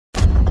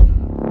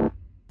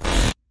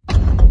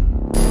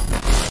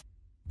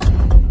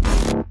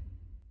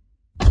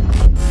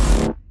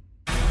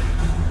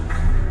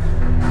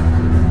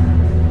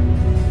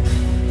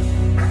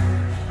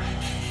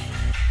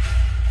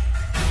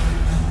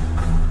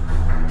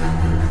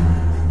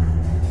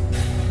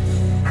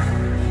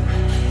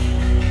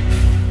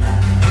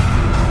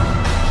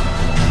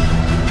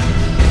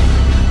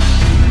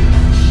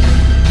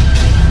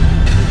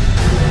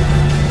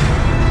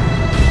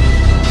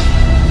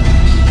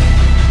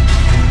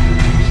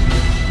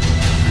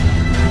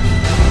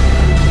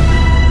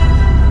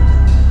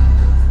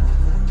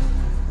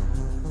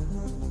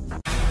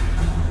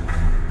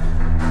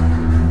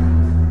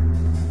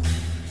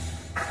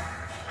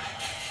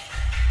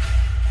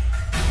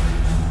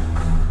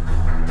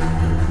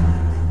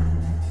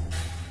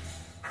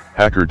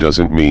Hacker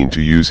doesn't mean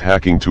to use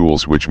hacking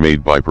tools which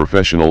made by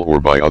professional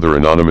or by other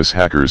anonymous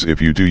hackers.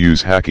 If you do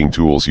use hacking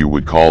tools, you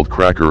would called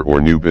cracker or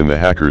noob in the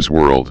hackers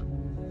world.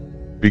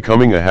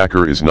 Becoming a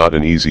hacker is not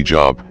an easy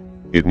job.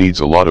 It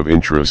needs a lot of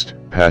interest,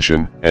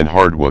 passion, and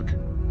hard work.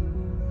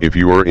 If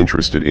you are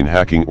interested in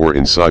hacking or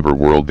in cyber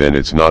world, then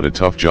it's not a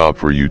tough job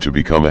for you to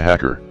become a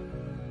hacker.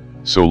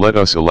 So let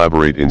us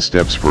elaborate in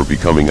steps for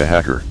becoming a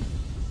hacker.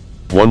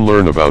 1.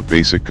 Learn about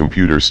basic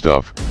computer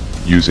stuff,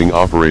 using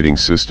operating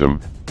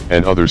system,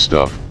 and other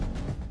stuff.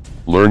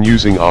 Learn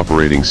using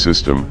operating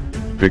system,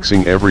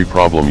 fixing every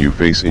problem you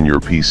face in your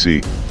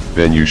PC,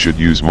 then you should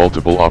use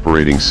multiple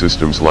operating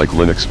systems like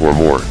Linux or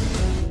more.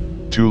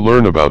 2.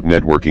 Learn about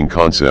networking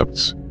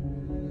concepts.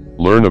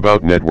 Learn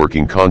about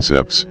networking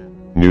concepts,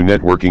 new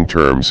networking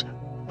terms,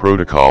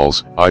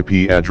 protocols,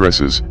 IP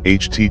addresses,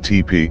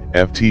 HTTP,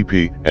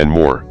 FTP, and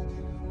more.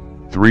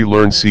 3.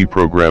 Learn C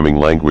programming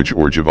language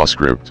or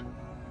JavaScript.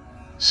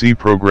 C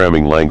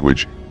programming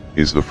language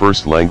is the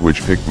first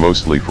language picked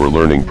mostly for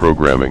learning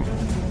programming.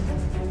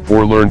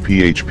 4. Learn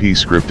PHP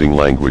scripting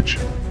language.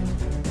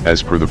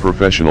 As per the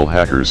professional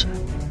hackers,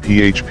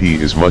 PHP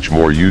is much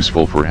more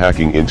useful for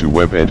hacking into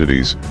web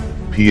entities.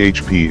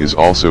 PHP is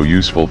also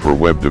useful for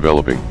web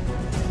developing.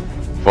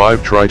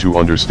 5. Try to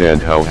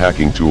understand how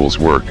hacking tools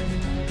work.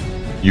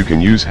 You can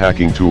use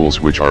hacking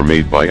tools which are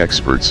made by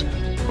experts,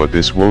 but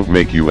this won't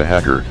make you a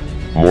hacker,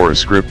 more a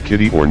script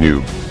kiddie or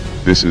noob.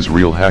 This is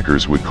real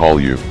hackers would call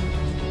you.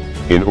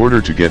 In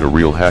order to get a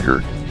real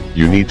hacker,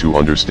 you need to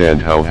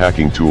understand how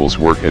hacking tools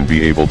work and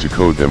be able to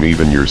code them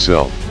even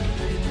yourself.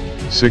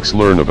 6.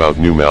 Learn about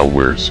new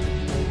malwares.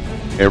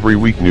 Every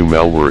week new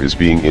malware is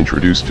being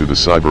introduced to the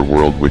cyber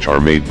world which are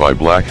made by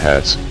black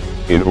hats,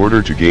 in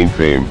order to gain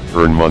fame,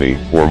 earn money,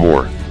 or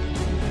more.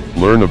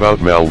 Learn about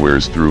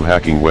malwares through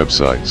hacking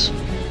websites.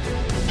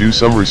 Do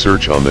some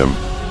research on them,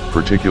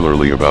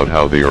 particularly about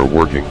how they are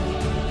working.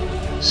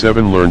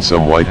 7. Learn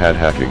some white hat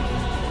hacking.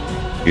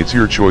 It's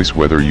your choice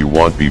whether you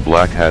want be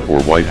black hat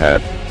or white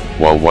hat.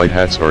 While white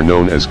hats are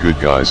known as good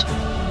guys,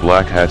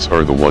 black hats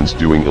are the ones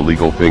doing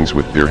illegal things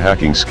with their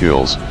hacking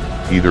skills,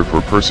 either for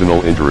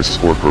personal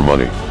interests or for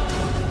money.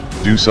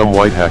 Do some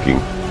white hacking,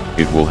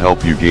 it will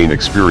help you gain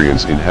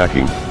experience in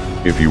hacking.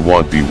 If you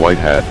want be white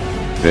hat,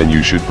 then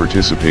you should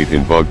participate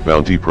in bug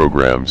bounty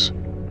programs.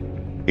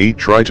 8.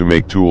 Try to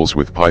make tools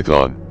with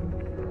Python.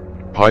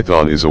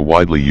 Python is a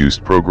widely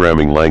used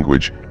programming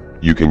language.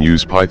 You can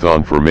use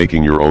Python for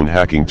making your own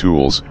hacking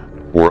tools,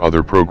 or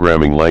other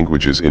programming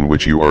languages in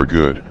which you are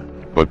good,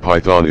 but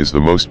Python is the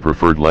most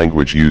preferred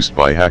language used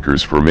by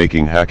hackers for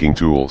making hacking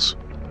tools.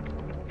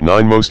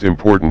 9. Most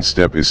important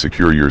step is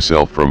secure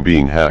yourself from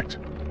being hacked.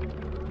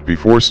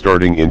 Before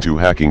starting into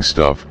hacking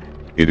stuff,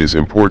 it is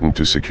important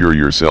to secure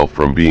yourself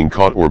from being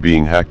caught or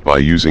being hacked by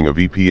using a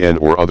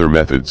VPN or other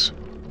methods.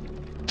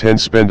 10.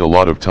 Spend a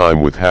lot of time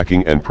with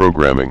hacking and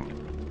programming.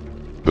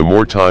 The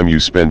more time you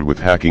spend with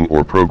hacking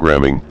or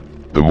programming,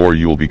 the more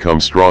you'll become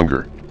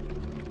stronger.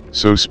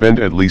 So spend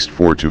at least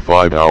 4 to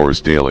 5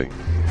 hours daily.